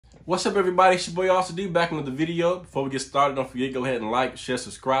What's up, everybody? It's your boy officerdvlog back with another video. Before we get started, don't forget to go ahead and like, share,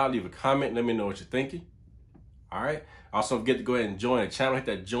 subscribe, leave a comment, let me know what you're thinking. All right. Also, don't forget to go ahead and join the channel. Hit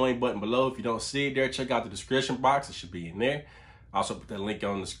that join button below. If you don't see it there, check out the description box. It should be in there. Also, put that link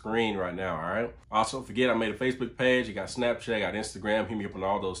on the screen right now. All right. Also, don't forget I made a Facebook page. I got Snapchat, I got Instagram. Hit me up on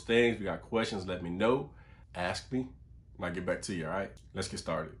all those things. We got questions, let me know. Ask me, and I'll get back to you. All right. Let's get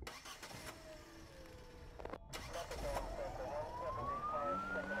started.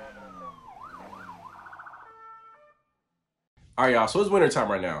 All right, y'all, so it's winter time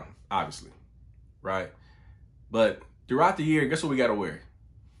right now, obviously, right? But throughout the year, guess what we gotta wear?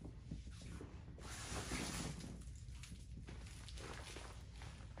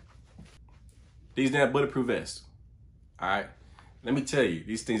 These damn bulletproof vests, all right? Let me tell you,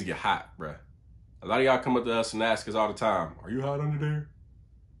 these things get hot, bruh. A lot of y'all come up to us and ask us all the time, are you hot under there?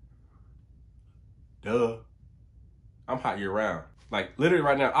 Duh. I'm hot year round. Like, literally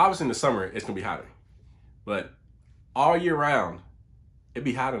right now, obviously in the summer, it's gonna be hotter. But all year round, it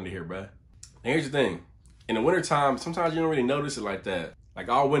be hot under here, bruh. And here's the thing. In the wintertime, sometimes you don't really notice it like that. Like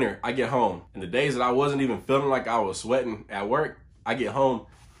all winter, I get home, and the days that I wasn't even feeling like I was sweating at work, I get home,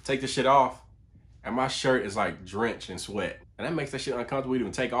 take this shit off, and my shirt is like drenched in sweat. And that makes that shit uncomfortable to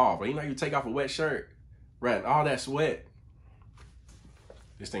even take off. But you know, you take off a wet shirt, right? All that sweat.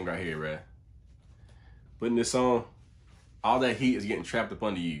 This thing right here, bruh. Putting this on, all that heat is getting trapped up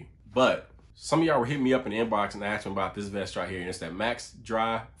under you. But some of y'all were hitting me up in the inbox and asking about this vest right here. And it's that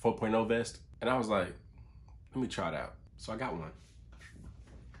Maxx-Dri 4.0 vest. And I was like, let me try it out. So I got one.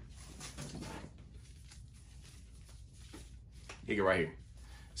 Here you go right here.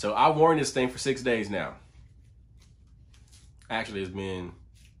 So I've worn this thing for 6 days now. Actually, it's been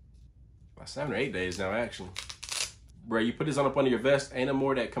about 7 or 8 days now, actually. Bro, you put this on up under your vest, ain't no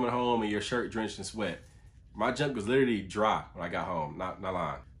more of that coming home and your shirt drenched in sweat. My junk was literally dry when I got home, not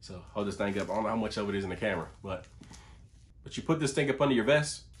lying. So hold this thing up. I don't know how much of it is in the camera, but you put this thing up under your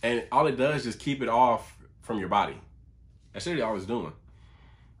vest, and all it does is just keep it off from your body. That's literally all it's doing.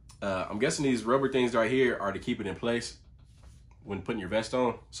 I'm guessing these rubber things right here are to keep it in place when putting your vest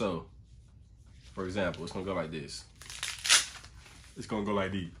on. So, for example, it's gonna go like this. It's gonna go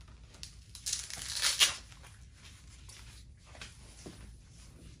like this.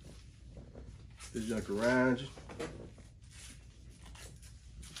 This junk around you.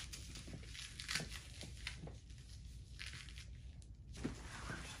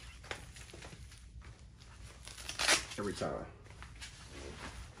 Every time.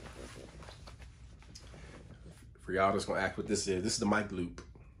 For y'all that's gonna ask what this is the mic loop.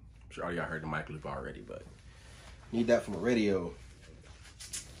 I'm sure all y'all heard the mic loop already, but need that from a radio.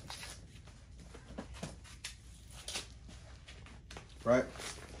 Right?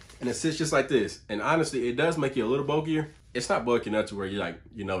 And it sits just like this. And honestly, it does make you a little bulkier. It's not bulky enough to where you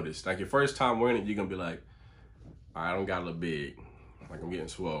notice. Like your first time wearing it, you're gonna be like, all right, I don't got a little big. Like I'm getting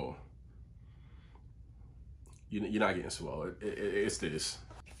swole. You're not getting swole. It's this.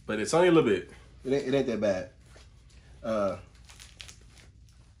 But it's only a little bit. It ain't that bad. But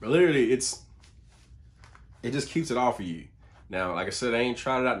literally, it just keeps it off of you. Now, like I said, I ain't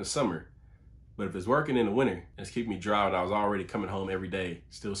tried it out in the summer. But if it's working in the winter, and it's keeping me dry and I was already coming home every day,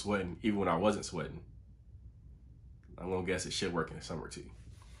 still sweating, even when I wasn't sweating, I'm gonna guess it should work in the summer too.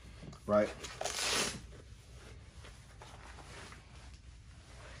 Right?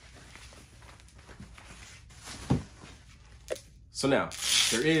 So now,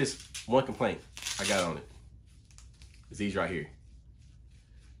 there is one complaint I got on it. It's these right here.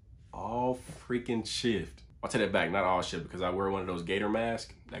 All freaking shift. I'll take that back, not all shift, because I wear one of those gator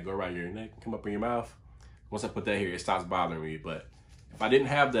masks that go around your neck, come up in your mouth. Once I put that here, it stops bothering me. But if I didn't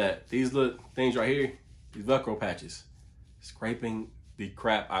have that, these little things right here, these Velcro patches, scraping the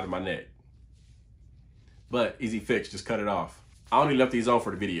crap out of my neck. But easy fix, just cut it off. I only left these on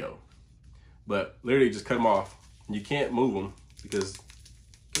for the video, but literally just cut them off. You can't move them. Because,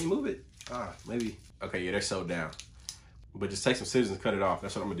 can you move it? Maybe. Okay, yeah, they're sewed down. But just take some scissors and cut it off.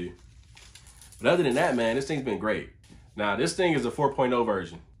 That's what I'm gonna do. But other than that, man, this thing's been great. Now, this thing is a 4.0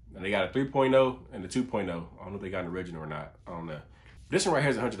 version. And they got a 3.0 and a 2.0. I don't know if they got an original or not. I don't know. This one right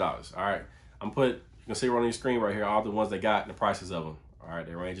here is $100, all right? you can see right on your screen right here, all the ones they got and the prices of them. All right,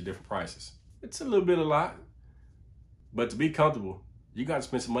 they range of different prices. It's a little bit a lot. But to be comfortable, you gotta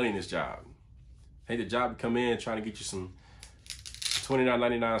spend some money in this job. Hey, the job to come in trying to get you some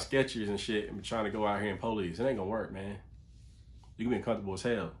 $29.99 Skechers and shit and be trying to go out here and police. It ain't gonna work, man. You can be uncomfortable as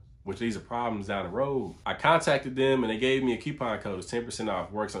hell, which these are problems down the road. I contacted them and they gave me a coupon code. It's 10%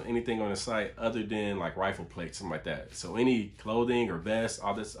 off. Works on anything on the site other than like rifle plates, something like that. So any clothing or vests,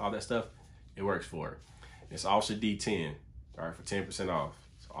 all that stuff, it works for it. It's Officer D10, all right, for 10% off.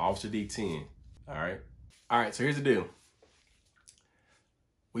 So So Officer D10. All right, so here's the deal.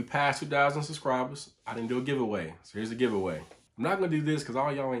 We passed 2,000 subscribers. I didn't do a giveaway. So here's the giveaway. I'm not gonna do this because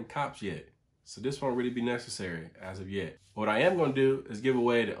all y'all ain't cops yet. So this won't really be necessary as of yet. What I am gonna do is give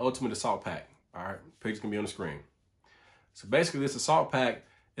away the Ultimate Assault Pack. All right, picture's gonna be on the screen. So basically this assault pack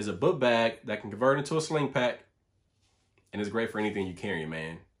is a book bag that can convert into a sling pack, and it's great for anything you carry,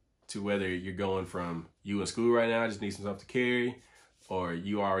 man. To whether you're going from you in school right now, just need some stuff to carry, or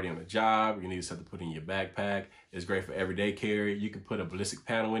you already on a job, you need something to put in your backpack. It's great for everyday carry. You can put a ballistic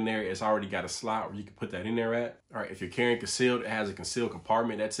panel in there. It's already got a slot where you can put that in there at. All right, if you're carrying concealed, it has a concealed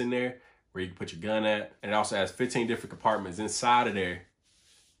compartment that's in there where you can put your gun at. And it also has 15 different compartments inside of there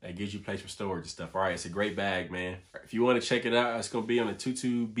that gives you place for storage and stuff. All right, it's a great bag, man. Right, if you want to check it out, it's going to be on the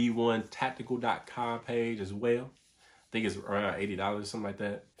 22b1tactical.com page as well. I think it's around $80, something like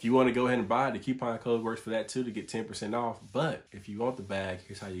that. If you want to go ahead and buy it, the coupon code works for that too, to get 10% off. But if you want the bag,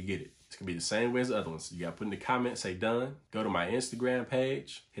 here's how you get it. It's going to be the same way as the other ones. You got to put in the comments, say done. Go to my Instagram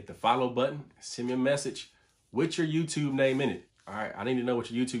page, hit the follow button, send me a message with your YouTube name in it. All right, I need to know what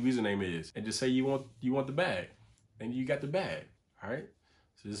your YouTube username is. And just say you want the bag. And you got the bag. All right.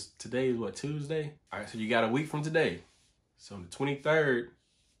 So today is what, Tuesday? All right, so you got a week from today. So on the 23rd,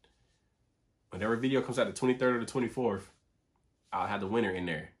 whenever video comes out, the 23rd or the 24th, I'll have the winner in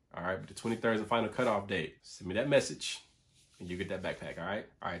there. All right, but the 23rd is the final cutoff date. Send me that message and you get that backpack, all right?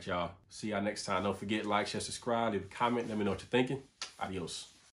 All right, y'all. See y'all next time. Don't forget, like, share, subscribe, leave a comment. Let me know what you're thinking. Adios.